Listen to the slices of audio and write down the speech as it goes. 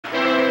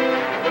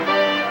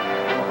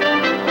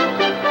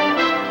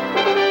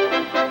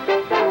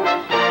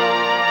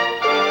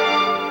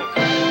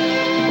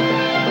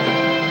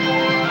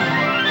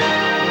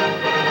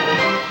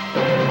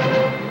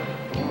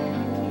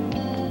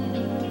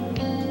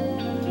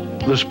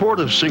The sport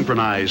of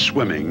synchronized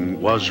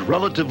swimming was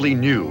relatively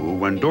new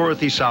when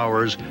Dorothy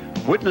Sowers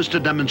witnessed a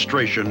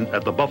demonstration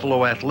at the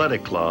Buffalo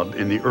Athletic Club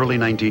in the early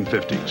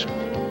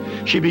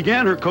 1950s. She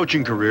began her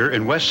coaching career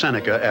in West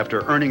Seneca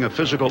after earning a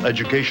physical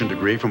education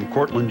degree from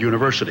Cortland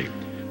University.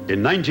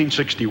 In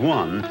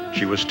 1961,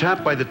 she was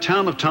tapped by the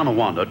town of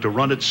Tonawanda to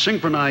run its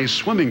synchronized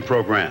swimming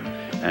program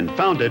and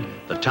founded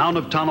the Town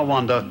of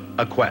Tonawanda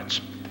Aquettes.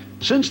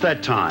 Since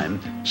that time,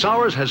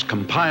 Sowers has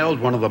compiled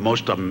one of the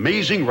most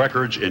amazing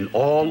records in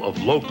all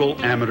of local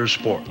amateur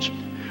sports.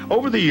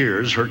 Over the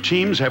years, her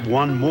teams have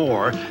won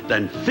more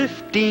than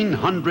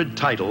 1,500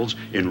 titles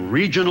in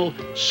regional,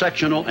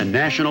 sectional, and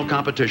national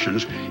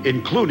competitions,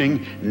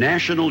 including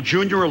National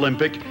Junior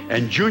Olympic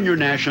and Junior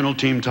National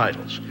Team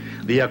titles.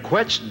 The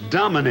Aquettes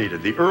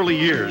dominated the early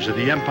years of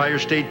the Empire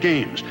State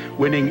Games,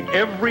 winning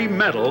every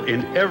medal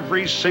in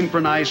every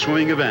synchronized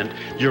swimming event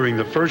during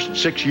the first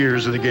 6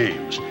 years of the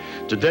Games.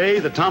 Today,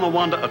 the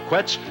Tonawanda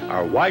Aquettes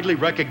are widely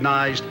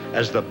recognized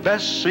as the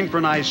best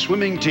synchronized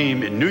swimming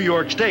team in New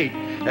York State,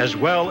 as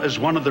well as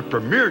one of the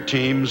premier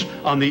teams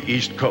on the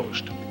East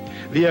Coast.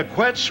 The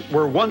Aquettes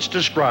were once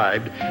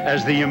described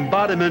as the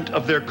embodiment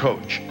of their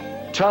coach: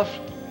 tough,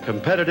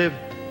 competitive,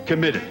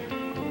 committed.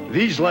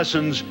 These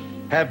lessons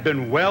have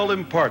been well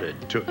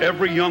imparted to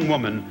every young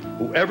woman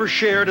who ever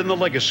shared in the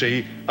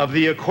legacy of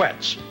the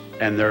Aquettes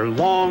and their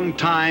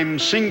longtime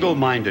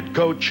single-minded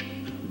coach,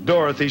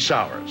 Dorothy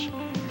Sowers,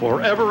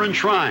 forever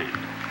enshrined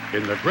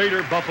in the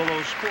greater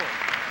Buffalo sport.